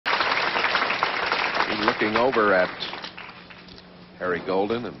Looking over at Harry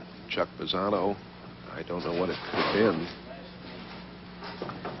Golden and Chuck Pisano, I don't know what it could have been.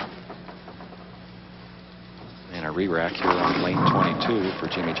 And a re-rack here on lane 22 for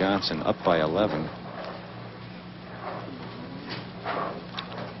Jimmy Johnson, up by 11.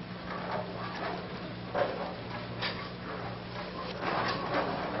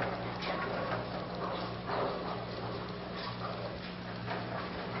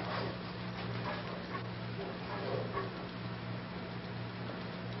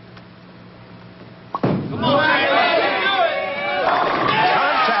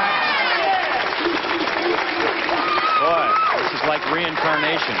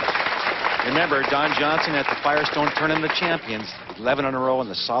 Remember, Don Johnson at the Firestone Tournament of Champions, 11 in a row in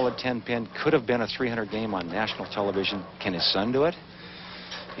the solid 10-pin, could have been a 300 game on national television. Can his son do it?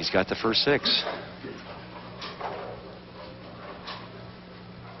 He's got the first 6.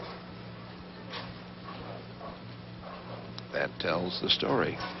 That tells the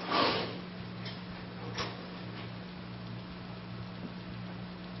story.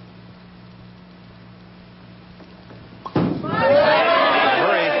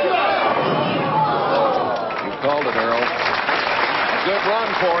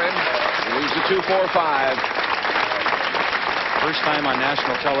 For him. He leads the 2-4-5. First time on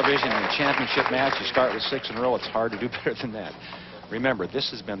national television in a championship match, you start with 6 in a row. It's hard to do better than that. Remember,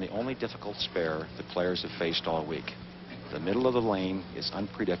 this has been the only difficult spare the players have faced all week. The middle of the lane is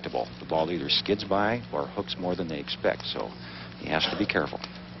unpredictable. The ball either skids by or hooks more than they expect, so he has to be careful.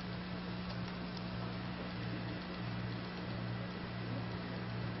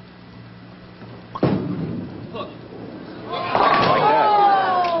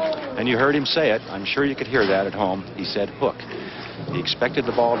 And you heard him say it. I'm sure you could hear that at home. He said hook. He expected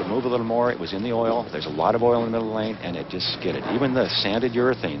the ball to move a little more. It was in the oil. There's a lot of oil in the middle of the lane, and it just skidded. Even the sanded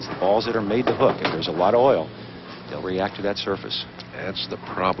urethanes, the balls that are made to hook, if there's a lot of oil, they'll react to that surface. That's the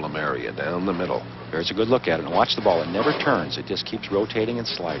problem area down the middle. There's a good look at it. And watch the ball. It never turns. It just keeps rotating and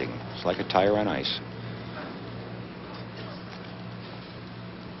sliding. It's like a tire on ice.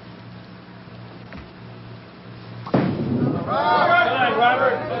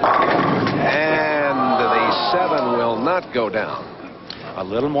 And the 7 will not go down. A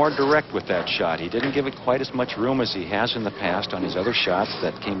little more direct with that shot. He didn't give it quite as much room as he has in the past on his other shots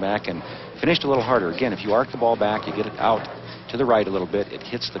that came back and finished a little harder. Again, if you arc the ball back, you get it out to the right a little bit, it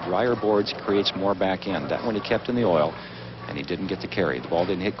hits the drier boards, creates more back end. That one he kept in the oil, and he didn't get the carry. The ball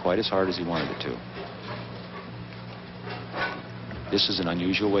didn't hit quite as hard as he wanted it to. This is an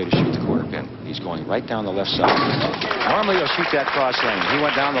unusual way to shoot the quarter pin. He's going right down the left side. Normally he'll shoot that cross lane. He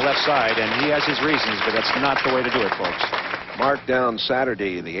went down the left side, and he has his reasons, but that's not the way to do it, folks. Mark down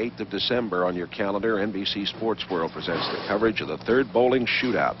Saturday, the 8th of December on your calendar. NBC Sports World presents the coverage of the 3rd Bowling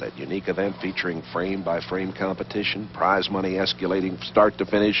Shootout, that unique event featuring frame-by-frame competition, prize money escalating start to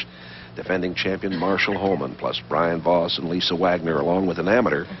finish, defending champion Marshall Holman, plus Brian Voss and Lisa Wagner, along with an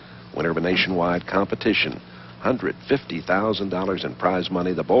amateur, winner of a nationwide competition. $150,000 in prize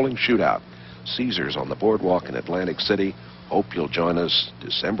money, the Bowling Shootout. Caesars on the Boardwalk in Atlantic City. Hope you'll join us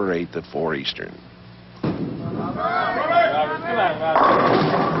December 8th at 4 Eastern.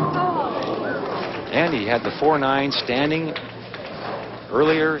 And he had the 4-9 standing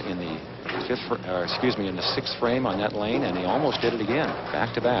earlier in the in the 6th frame on that lane, and he almost did it again,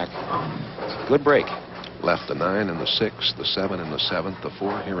 back to back. Good break. Left the 9 in the 6th, the 7 in the 7th, the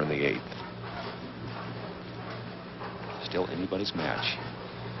 4 here in the 8th. Still anybody's match.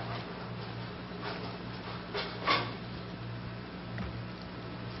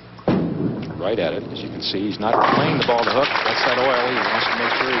 Right at it. As you can see, he's not playing the ball to hook. That's that oil. He wants to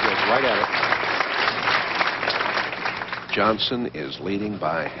make sure he goes right at it. Johnson is leading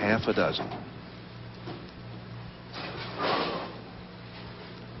by half a dozen.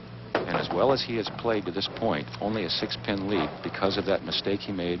 And as well as he has played to this point, only a 6-pin lead because of that mistake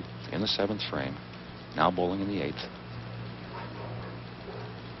he made in the 7th frame. Now bowling in the 8th.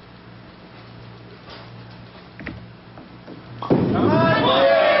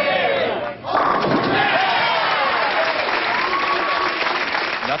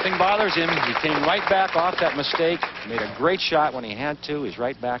 Nothing bothers him. He came right back off that mistake, made a great shot when he had to. He's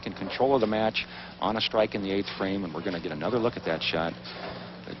right back in control of the match on a strike in the 8th frame, and we're going to get another look at that shot.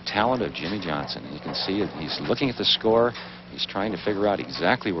 The talent of Jimmy Johnson. You can see it. He's looking at the score. He's trying to figure out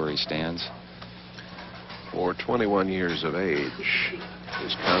exactly where he stands. For 21 years of age,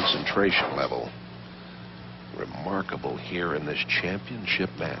 his concentration level remarkable here in this championship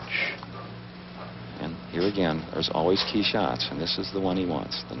match. And here again, there's always key shots, and this is the one he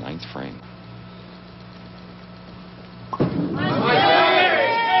wants, the 9th frame.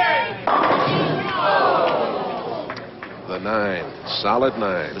 9. Solid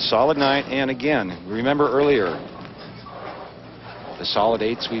 9. The solid 9, and again, remember earlier, the solid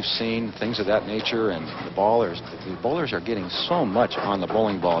 8s we've seen, things of that nature, and the bowlers are getting so much on the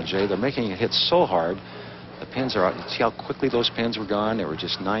bowling ball, Jay. They're making it hit so hard. The pins are out. You see how quickly those pins were gone? There were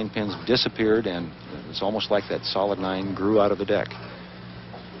just 9 pins disappeared, and it's almost like that solid 9 grew out of the deck.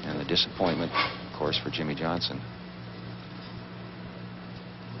 And the disappointment, of course, for Jimmy Johnson.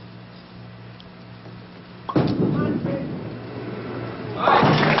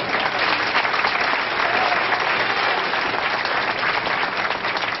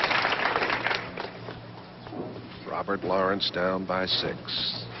 Robert Lawrence down by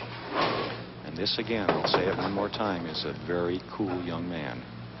 6. And this again, I'll say it one more time, is a very cool young man.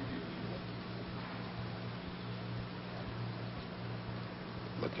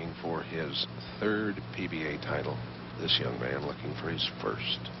 Looking for his 3rd PBA title. This young man looking for his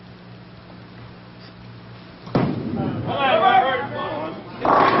 1st. All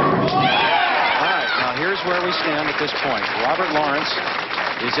right, now here's where we stand at this point. Robert Lawrence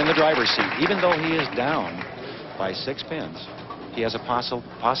is in the driver's seat. Even though he is down by 6 pins, he has a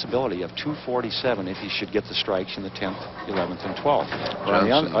possibility of 247 if he should get the strikes in the 10th, 11th, and 12th. But on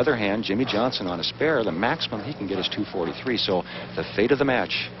the other hand, Jimmy Johnson on a spare, the maximum he can get is 243. So the fate of the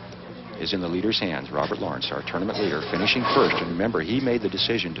match is in the leader's hands. Robert Lawrence, our tournament leader, finishing 1st. And remember, he made the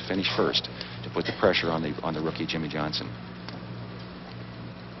decision to finish 1st to put the pressure on the rookie Jimmy Johnson.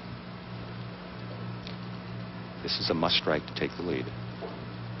 This is a must strike to take the lead.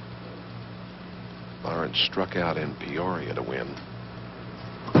 Lawrence struck out in Peoria to win.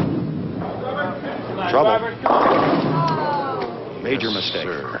 Trouble. Major mistake.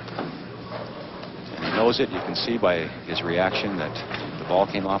 Sir. And he knows it. You can see by his reaction that the ball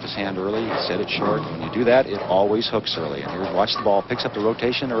came off his hand early. He set it short. When you do that, it always hooks early. And here's, watch the ball. Picks up the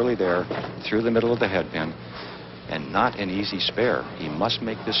rotation early there through the middle of the headpin. And not an easy spare. He must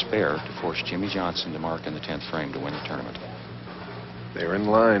make this spare to force Jimmy Johnson to mark in the 10th frame to win the tournament. They're in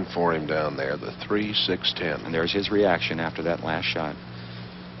line for him down there, the 3, 6, 10. And there's his reaction after that last shot.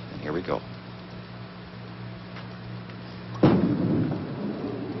 And here we go.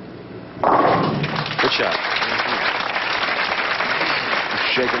 Good shot.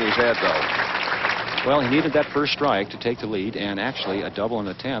 Shaking his head, though. Well, he needed that 1st strike to take the lead, and actually a double in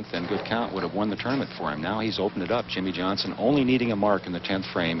the 10th and good count would have won the tournament for him. Now he's opened it up. Jimmy Johnson only needing a mark in the 10th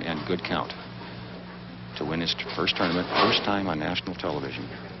frame and good count to win his 1st tournament, 1st time on national television.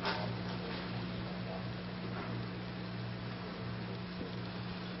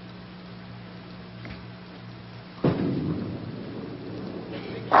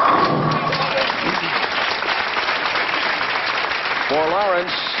 For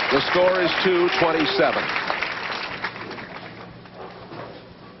Lawrence, the score is 227.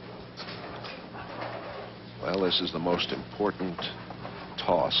 Well, this is the most important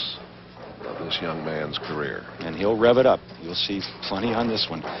toss of this young man's career. And he'll rev it up. You'll see plenty on this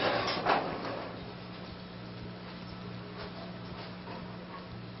one.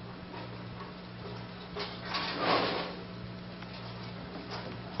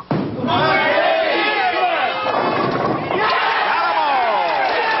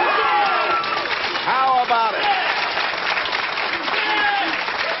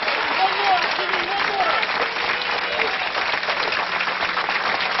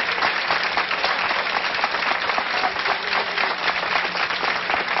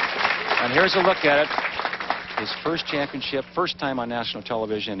 And here's a look at it. His 1st championship, 1st time on national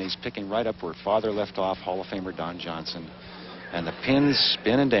television. He's picking right up where father left off, Hall of Famer Don Johnson. And the pins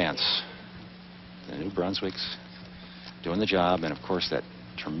spin and dance. The New Brunswick's doing the job. And, of course, that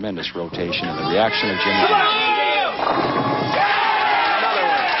tremendous rotation and the reaction of Jimmy Johnson. Another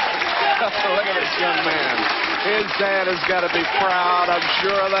one. Look at this young man. His dad has got to be proud, I'm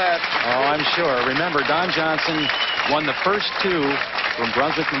sure of that. Oh, I'm sure. Remember, Don Johnson won the first 2 from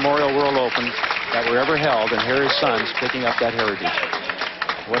Brunswick Memorial World Open that were ever held, and here his son's picking up that heritage.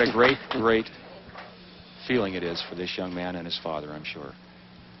 What a great, great feeling it is for this young man and his father, I'm sure.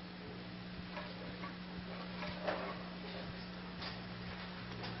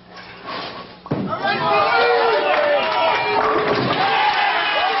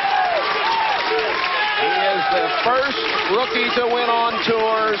 He is the first rookie to win on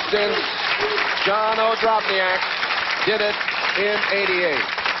tour since John O'Dropniak did it in '88.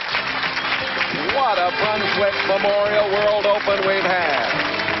 What a Brunswick Memorial World Open we've had.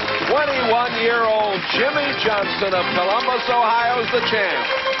 21-year-old Jimmy Johnson of Columbus, Ohio is the champ.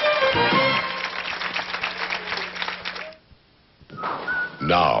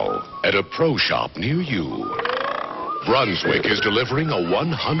 Now, at a pro shop near you, Brunswick is delivering a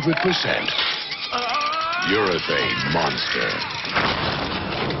 100% urethane monster.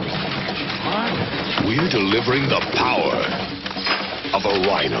 We're delivering the power of a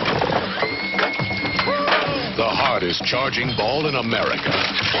rhino. The hardest charging ball in America.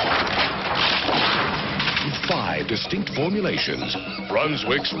 5 distinct formulations.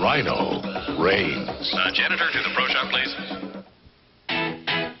 Brunswick's Rhino reigns. Janitor, to the pro shop, please.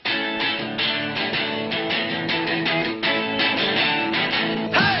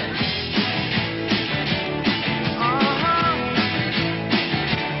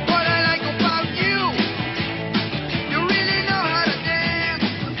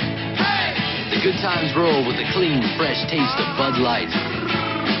 Good times roll with the clean, fresh taste of Bud Light.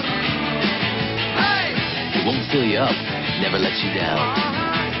 It won't fill you up, never lets you down.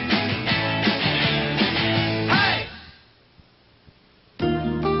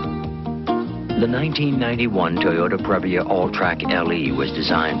 The 1991 Toyota Previa All-Track LE was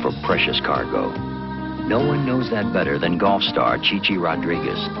designed for precious cargo. No one knows that better than golf star Chichi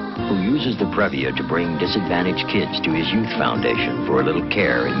Rodriguez, who uses the Previa to bring disadvantaged kids to his youth foundation for a little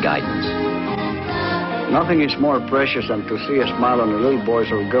care and guidance. Nothing is more precious than to see a smile on a little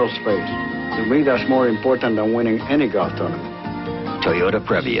boy's or girl's face. To me, that's more important than winning any golf tournament. Toyota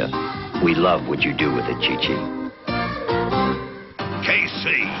Previa. We love what you do with it, Chi-Chi.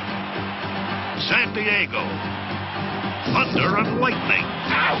 KC. San Diego. Thunder and lightning.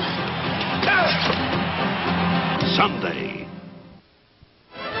 Sunday.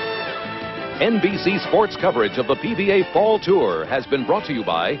 NBC Sports coverage of the PBA Fall Tour has been brought to you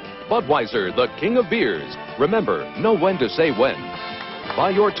by Budweiser, the king of beers. Remember, know when to say when.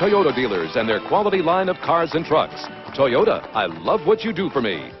 By your Toyota dealers and their quality line of cars and trucks. Toyota, I love what you do for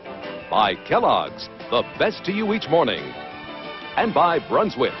me. By Kellogg's, the best to you each morning. And by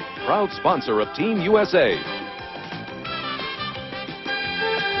Brunswick, proud sponsor of Team USA.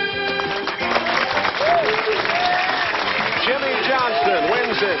 Jimmy Johnson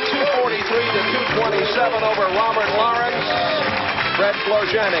wins it 243 to 227 over Robert Lawrence. Fred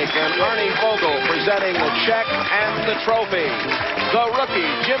Florjanic and Arnie Vogel presenting the check and the trophy. The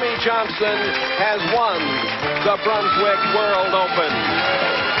rookie, Jimmy Johnson, has won the Brunswick World Open.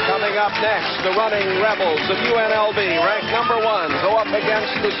 Coming up next, the running Rebels of UNLV, ranked #1, go up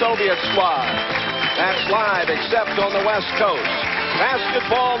against the Soviet squad. That's live except on the West Coast.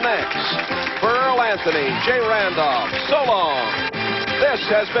 Basketball next. For Earl Anthony, Jay Randolph, so long. This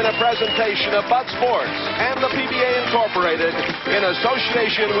has been a presentation of Bud Sports and the PBA Incorporated in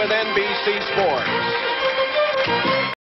association with NBC Sports.